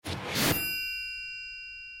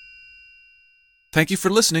Thank you for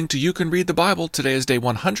listening to You Can Read the Bible. Today is day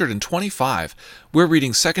 125. We're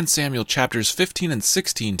reading 2 Samuel chapters 15 and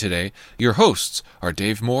 16 today. Your hosts are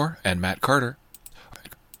Dave Moore and Matt Carter.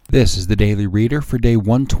 This is the Daily Reader for day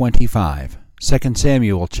 125, 2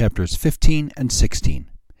 Samuel chapters 15 and 16.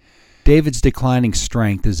 David's declining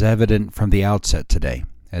strength is evident from the outset today,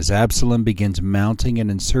 as Absalom begins mounting an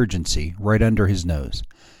insurgency right under his nose.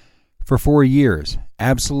 For 4 years,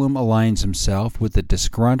 Absalom aligns himself with the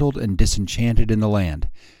disgruntled and disenchanted in the land,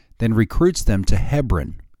 then recruits them to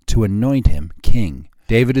Hebron to anoint him king.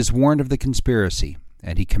 David is warned of the conspiracy,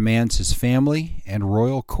 and he commands his family and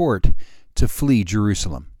royal court to flee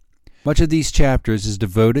Jerusalem. Much of these chapters is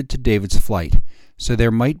devoted to David's flight, so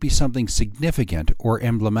there might be something significant or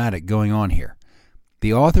emblematic going on here.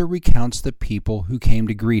 The author recounts the people who came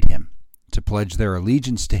to greet him, to pledge their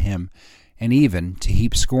allegiance to him, and even to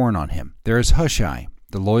heap scorn on him. There is Hushai,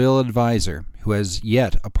 the loyal advisor, who has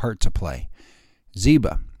yet a part to play.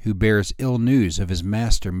 Ziba, who bears ill news of his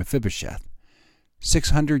master Mephibosheth.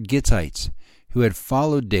 600 Gittites, who had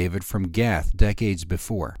followed David from Gath decades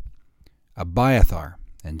before. Abiathar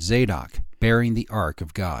and Zadok, bearing the ark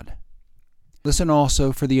of God. Listen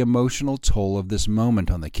also for the emotional toll of this moment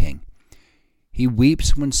on the king. He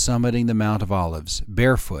weeps when summiting the Mount of Olives,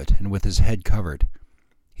 barefoot and with his head covered.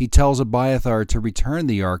 He tells Abiathar to return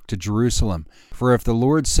the ark to Jerusalem, for if the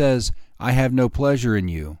Lord says, "I have no pleasure in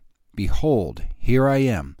you," behold, here I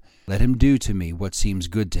am, let him do to me what seems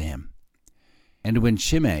good to him. And when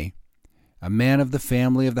Shimei, a man of the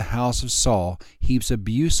family of the house of Saul, heaps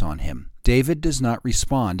abuse on him, David does not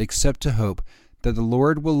respond except to hope that the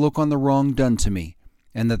Lord will look on the wrong done to me,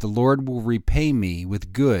 and that the Lord will repay me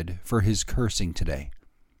with good for his cursing today.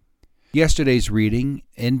 Yesterday's reading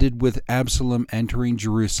ended with Absalom entering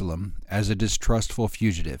Jerusalem as a distrustful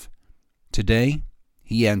fugitive. Today,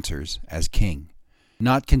 he enters as king.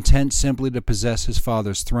 Not content simply to possess his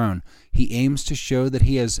father's throne, he aims to show that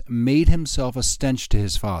he has made himself a stench to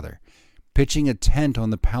his father, pitching a tent on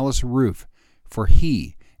the palace roof for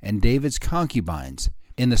he and David's concubines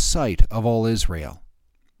in the sight of all Israel.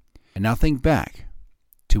 And now think back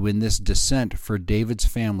to when this descent for David's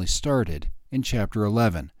family started in chapter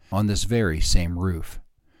 11 on this very same roof.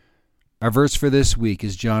 Our verse for this week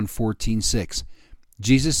is John 14:6.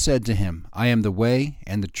 Jesus said to him, "I am the way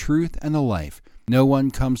and the truth and the life. No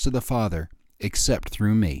one comes to the Father except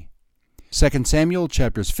through me." 2 Samuel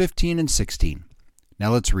chapters 15 and 16.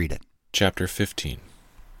 Now let's read it. Chapter 15.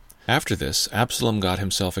 After this, Absalom got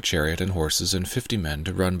himself a chariot and horses and 50 men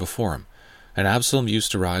to run before him. And Absalom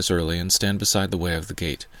used to rise early and stand beside the way of the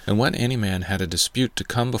gate. And when any man had a dispute to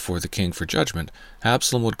come before the king for judgment,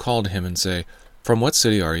 Absalom would call to him and say, "From what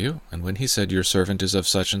city are you?" And when he said, "Your servant is of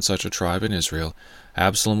such and such a tribe in Israel,"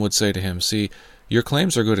 Absalom would say to him, "See, your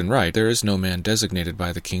claims are good and right. There is no man designated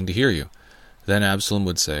by the king to hear you." Then Absalom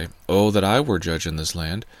would say, "Oh, that I were judge in this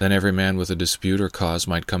land! Then every man with a dispute or cause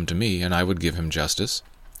might come to me, and I would give him justice."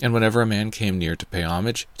 And whenever a man came near to pay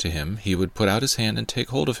homage to him, he would put out his hand and take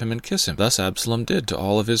hold of him and kiss him. Thus Absalom did to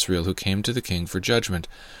all of Israel who came to the king for judgment.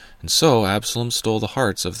 And so Absalom stole the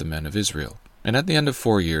hearts of the men of Israel. And at the end of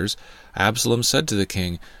 4 years, Absalom said to the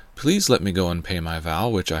king, "Please let me go and pay my vow,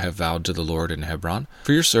 which I have vowed to the Lord in Hebron.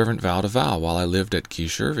 For your servant vowed a vow while I lived at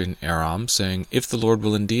Geshur in Aram, saying, If the Lord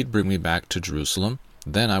will indeed bring me back to Jerusalem,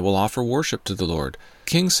 then I will offer worship to the Lord." The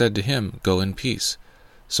king said to him, "Go in peace."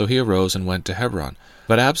 So he arose and went to Hebron.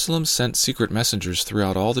 But Absalom sent secret messengers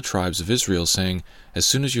throughout all the tribes of Israel, saying, "As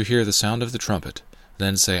soon as you hear the sound of the trumpet,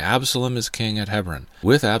 then say, 'Absalom is king at Hebron.'"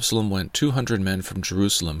 With Absalom went 200 men from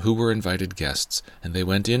Jerusalem, who were invited guests, and they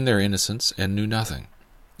went in their innocence and knew nothing.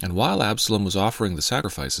 And while Absalom was offering the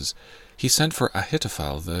sacrifices, he sent for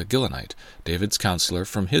Ahithophel the Gilonite, David's counselor,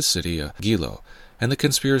 from his city Gilo. And the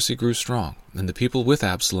conspiracy grew strong, and the people with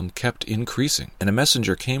Absalom kept increasing. And a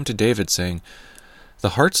messenger came to David, saying,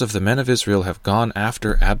 "The hearts of the men of Israel have gone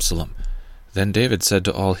after Absalom." Then David said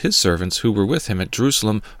to all his servants who were with him at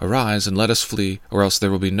Jerusalem, "Arise and let us flee, or else there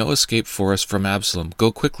will be no escape for us from Absalom.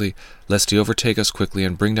 Go quickly, lest he overtake us quickly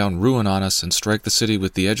and bring down ruin on us and strike the city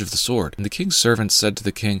with the edge of the sword." And the king's servants said to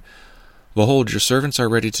the king, "Behold, your servants are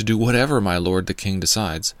ready to do whatever my lord the king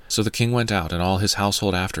decides." So the king went out, and all his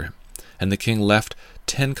household after him. And the king left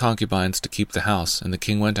 10 concubines to keep the house, and the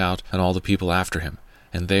king went out, and all the people after him.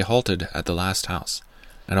 And they halted at the last house.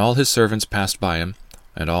 And all his servants passed by him,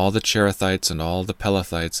 and all the Cherethites, and all the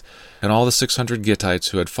Pelethites, and all the 600 Gittites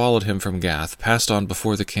who had followed him from Gath, passed on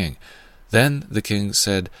before the king. Then the king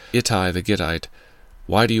said, "Ittai the Gittite,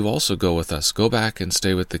 why do you also go with us? Go back and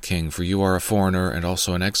stay with the king, for you are a foreigner and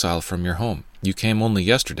also an exile from your home. You came only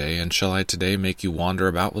yesterday, and shall I today make you wander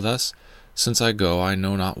about with us? Since I go, I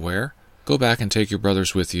know not where." Go back and take your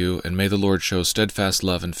brothers with you, and may the Lord show steadfast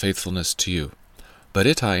love and faithfulness to you." But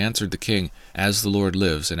Ittai answered the king, "As the Lord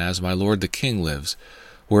lives, and as my lord the king lives,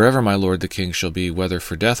 wherever my lord the king shall be, whether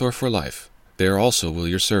for death or for life, there also will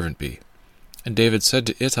your servant be." And David said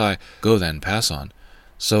to Ittai, "Go then, pass on."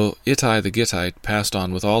 So Ittai the Gittite passed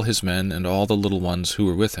on with all his men and all the little ones who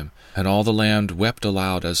were with him. And all the land wept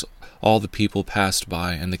aloud as all the people passed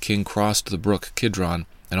by, and the king crossed the brook Kidron,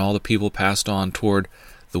 and all the people passed on toward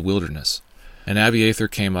the wilderness. And Abiathar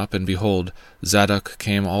came up, and behold, Zadok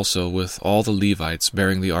came also with all the Levites,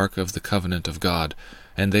 bearing the ark of the covenant of God.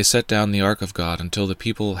 And they set down the ark of God until the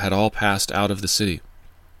people had all passed out of the city.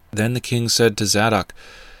 Then the king said to Zadok,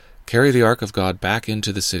 "Carry the ark of God back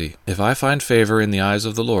into the city. If I find favor in the eyes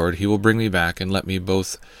of the Lord, he will bring me back, and let me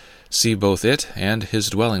see both it and his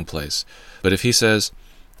dwelling place. But if he says,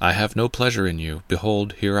 'I have no pleasure in you,'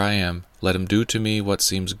 behold, here I am, let him do to me what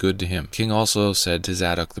seems good to him." The king also said to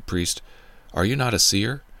Zadok the priest, "Are you not a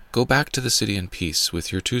seer? Go back to the city in peace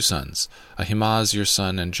with your 2 sons, Ahimaaz your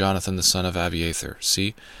son, and Jonathan the son of Abiathar.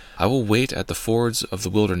 See, I will wait at the fords of the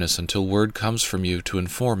wilderness until word comes from you to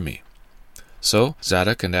inform me." So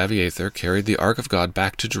Zadok and Abiathar carried the ark of God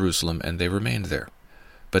back to Jerusalem, and they remained there.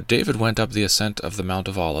 But David went up the ascent of the Mount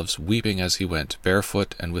of Olives, weeping as he went,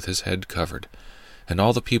 barefoot and with his head covered. And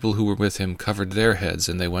all the people who were with him covered their heads,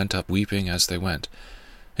 and they went up weeping as they went.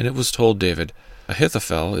 And it was told David,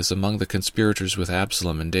 "Ahithophel is among the conspirators with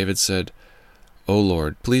Absalom." And David said, "O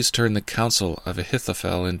Lord, please turn the counsel of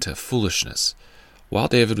Ahithophel into foolishness." While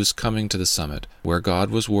David was coming to the summit, where God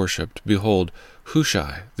was worshipped, behold,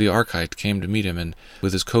 Hushai the Archite came to meet him, and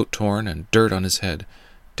with his coat torn and dirt on his head.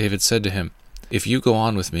 David said to him, "If you go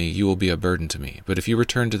on with me, you will be a burden to me. But if you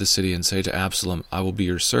return to the city and say to Absalom, 'I will be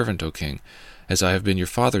your servant, O king,' as I have been your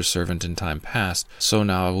father's servant in time past, so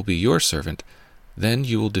now I will be your servant, then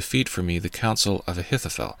you will defeat for me the counsel of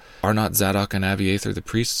Ahithophel. Are not Zadok and Abiathar the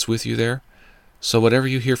priests with you there? So whatever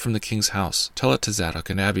you hear from the king's house, tell it to Zadok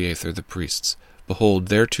and Abiathar the priests. Behold,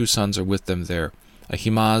 their 2 sons are with them there,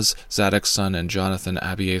 Ahimaaz, Zadok's son, and Jonathan,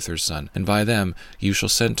 Abiathar's son, and by them you shall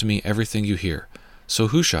send to me everything you hear." So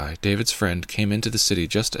Hushai, David's friend, came into the city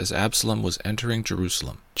just as Absalom was entering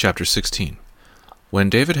Jerusalem. Chapter 16. When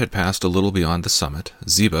David had passed a little beyond the summit,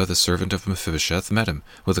 Ziba, the servant of Mephibosheth, met him,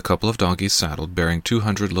 with a couple of donkeys saddled, bearing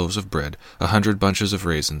 200 loaves of bread, 100 bunches of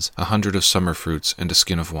raisins, 100 of summer fruits, and a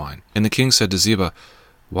skin of wine. And the king said to Ziba,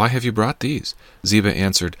 "Why have you brought these?" Ziba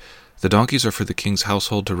answered, "The donkeys are for the king's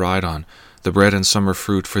household to ride on, the bread and summer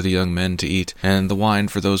fruit for the young men to eat, and the wine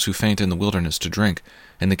for those who faint in the wilderness to drink."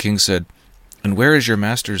 And the king said, "And where is your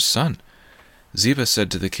master's son?" Ziba said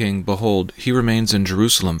to the king, "Behold, he remains in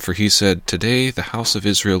Jerusalem, for he said, 'Today the house of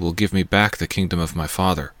Israel will give me back the kingdom of my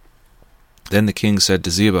father.'" Then the king said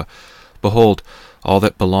to Ziba, "Behold, all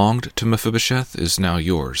that belonged to Mephibosheth is now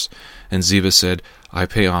yours." And Ziba said, "I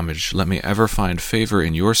pay homage. Let me ever find favor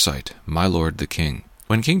in your sight, my lord the king."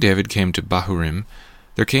 When King David came to Bahurim,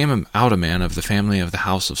 there came out a man of the family of the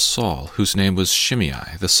house of Saul, whose name was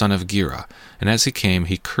Shimei, the son of Gera. And as he came,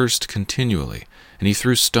 he cursed continually. And he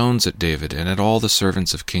threw stones at David, and at all the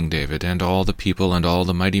servants of King David, and all the people, and all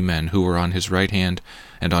the mighty men who were on his right hand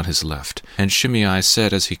and on his left. And Shimei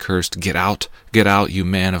said as he cursed, get out, you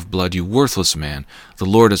man of blood, you worthless man! The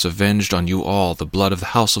Lord has avenged on you all the blood of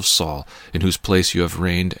the house of Saul, in whose place you have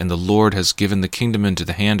reigned, and the Lord has given the kingdom into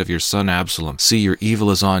the hand of your son Absalom. See, your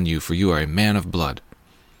evil is on you, for you are a man of blood."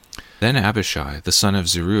 Then Abishai, the son of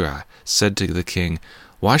Zeruiah, said to the king,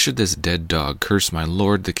 "Why should this dead dog curse my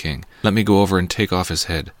lord the king? Let me go over and take off his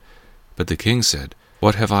head." But the king said,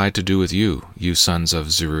 "What have I to do with you, you sons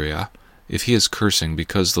of Zeruiah? If he is cursing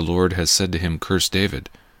because the Lord has said to him, 'Curse David,'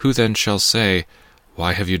 who then shall say,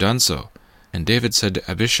 'Why have you done so?'" And David said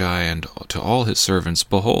to Abishai and to all his servants,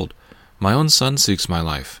 "Behold, my own son seeks my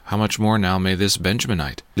life. How much more now may this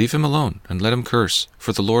Benjaminite? Leave him alone, and let him curse,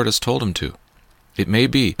 for the Lord has told him to. It may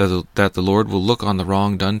be that the Lord will look on the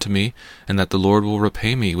wrong done to me, and that the Lord will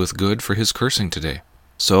repay me with good for his cursing today."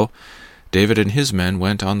 So David and his men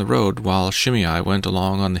went on the road, while Shimei went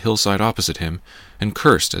along on the hillside opposite him, and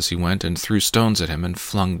cursed as he went, and threw stones at him, and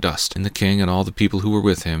flung dust. And the king and all the people who were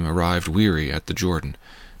with him arrived weary at the Jordan,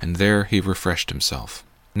 and there he refreshed himself.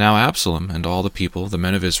 Now Absalom and all the people, the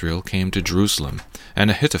men of Israel, came to Jerusalem,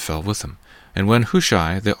 and Ahithophel with him. And when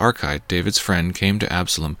Hushai the Archite, David's friend, came to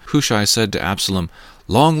Absalom, Hushai said to Absalom,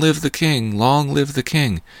 "Long live the king! Long live the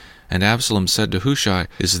king!" And Absalom said to Hushai,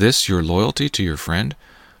 "Is this your loyalty to your friend?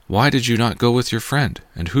 Why did you not go with your friend?"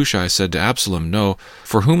 And Hushai said to Absalom, "No,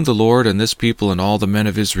 for whom the Lord and this people and all the men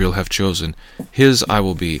of Israel have chosen, his I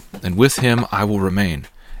will be, and with him I will remain.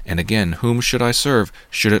 And again, whom should I serve?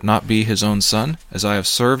 Should it not be his own son? As I have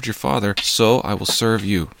served your father, so I will serve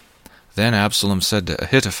you. Then Absalom said to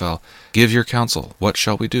Ahithophel, "Give your counsel. What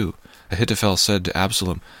shall we do?" Ahithophel said to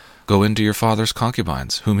Absalom, "Go into your father's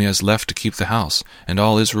concubines, whom he has left to keep the house, and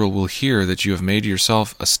all Israel will hear that you have made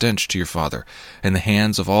yourself a stench to your father, and the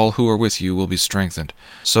hands of all who are with you will be strengthened."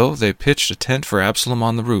 So they pitched a tent for Absalom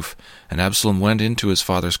on the roof, and Absalom went into his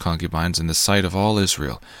father's concubines in the sight of all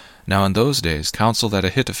Israel. Now in those days counsel that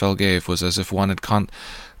Ahithophel gave was as if one had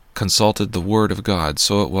consulted the word of God,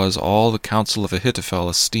 so it was all the counsel of Ahithophel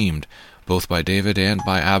esteemed, both by David and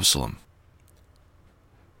by Absalom.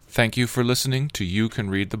 Thank you for listening to You Can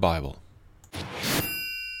Read the Bible.